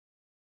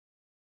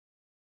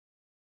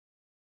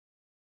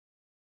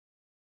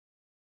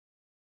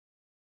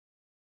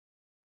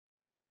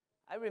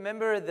I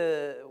remember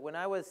when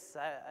I was,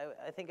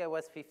 I think I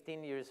was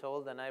 15 years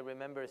old, and I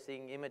remember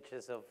seeing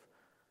images of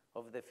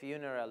the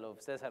funeral of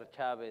Cesar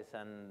Chavez,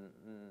 and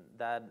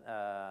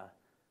that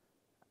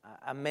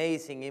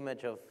amazing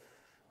image of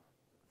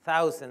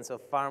thousands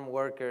of farm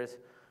workers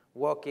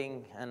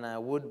walking in a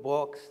wood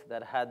box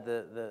that had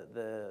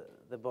the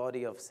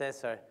body of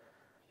Cesar,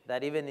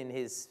 that even in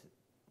his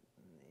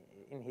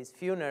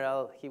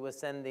funeral, he was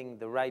sending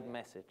the right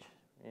message,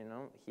 you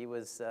know? He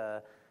was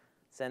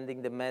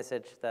sending the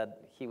message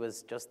that he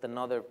was just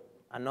another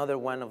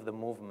one of the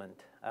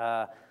movement.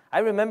 I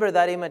remember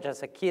that image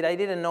as a kid. I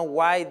didn't know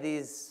why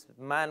this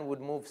man would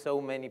move so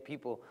many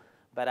people,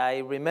 but I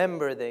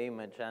remember the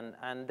image.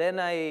 And then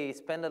I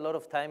spent a lot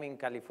of time in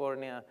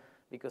California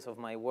because of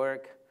my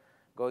work,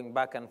 going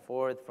back and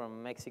forth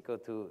from Mexico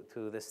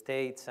to the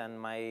States.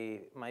 And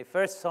my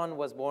first son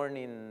was born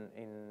in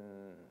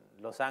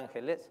Los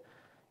Angeles.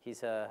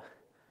 He's a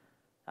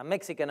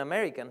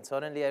Mexican-American.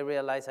 Suddenly I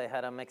realized I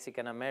had a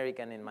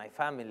Mexican-American in my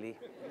family.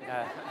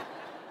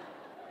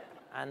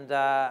 And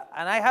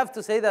I have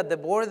to say that the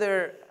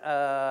border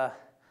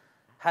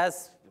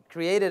has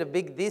created a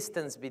big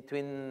distance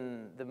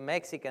between the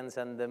Mexicans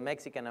and the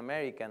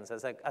Mexican-Americans.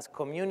 As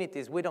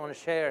communities, we don't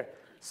share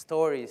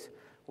stories.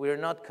 We're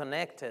not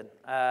connected.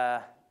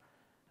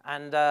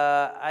 And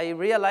I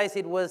realized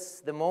it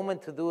was the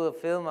moment to do a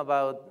film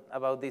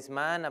about this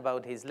man,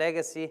 about his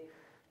legacy,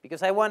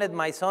 because I wanted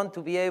my son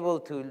to be able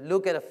to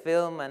look at a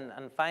film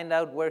and find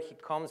out where he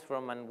comes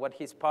from and what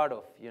he's part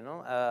of, you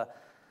know?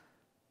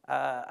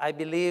 I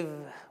believe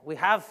we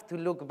have to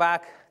look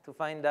back to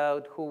find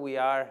out who we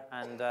are,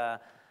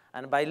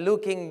 and by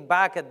looking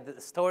back at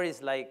the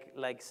stories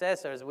like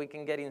Cesar's, we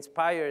can get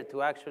inspired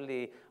to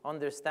actually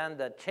understand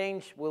that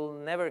change will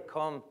never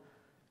come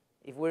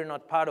if we're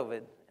not part of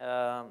it.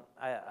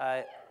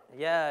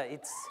 Yeah,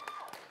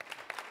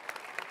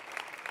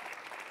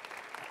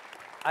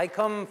 I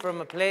come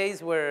from a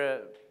place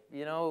where,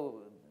 you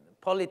know,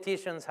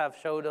 politicians have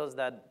showed us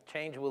that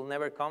change will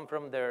never come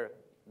from their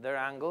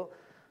angle.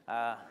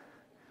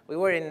 We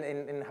were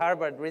in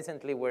Harvard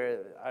recently,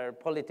 where our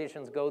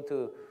politicians go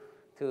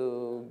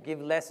to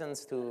give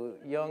lessons to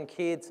young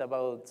kids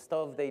about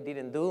stuff they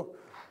didn't do.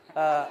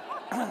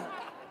 And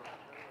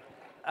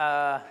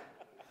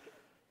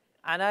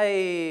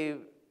I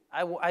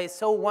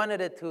so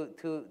wanted it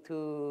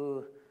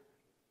to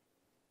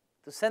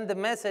send the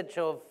message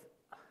of,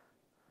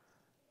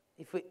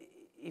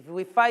 if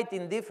we fight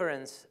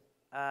indifference,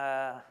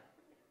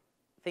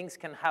 things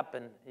can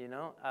happen, you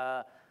know?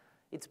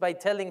 It's by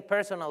telling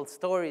personal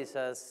stories,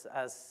 as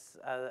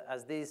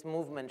this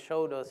movement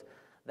showed us,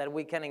 that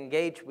we can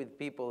engage with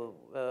people.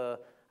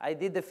 I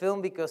did the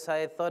film because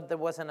I thought there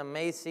was an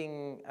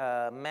amazing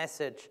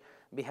message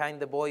behind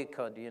the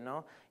boycott, you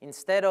know?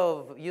 Instead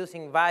of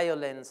using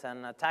violence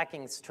and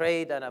attacking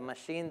straight at a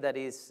machine that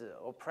is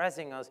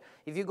oppressing us,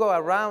 if you go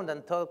around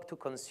and talk to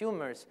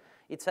consumers,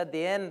 it's at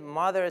the end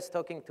mothers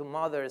talking to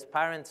mothers,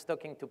 parents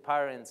talking to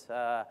parents,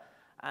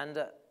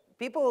 and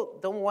people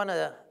don't want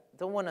to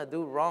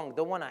do wrong,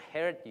 don't want to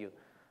hurt you.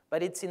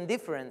 But it's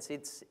indifference,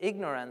 it's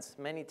ignorance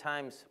many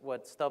times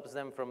what stops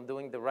them from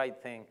doing the right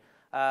thing.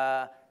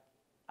 I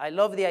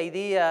love the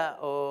idea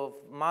of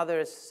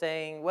mothers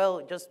saying, well,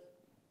 just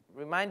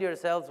remind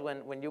yourselves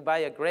when you buy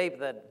a grape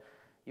that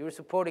you're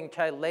supporting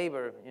child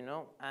labor, you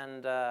know?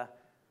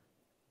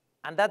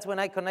 And that's when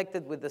I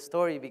connected with the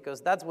story,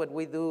 because that's what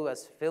we do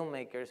as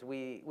filmmakers.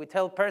 We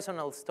tell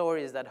personal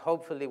stories that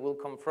hopefully will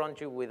confront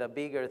you with a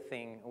bigger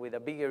thing, with a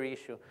bigger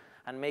issue,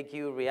 and make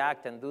you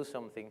react and do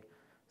something.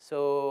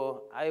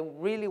 So I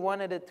really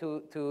wanted it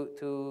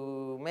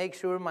to make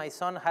sure my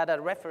son had a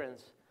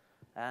reference,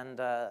 and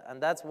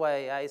that's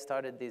why I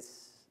started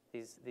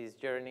this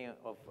journey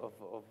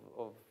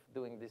of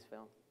doing this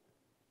film.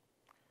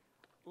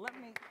 Let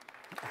me.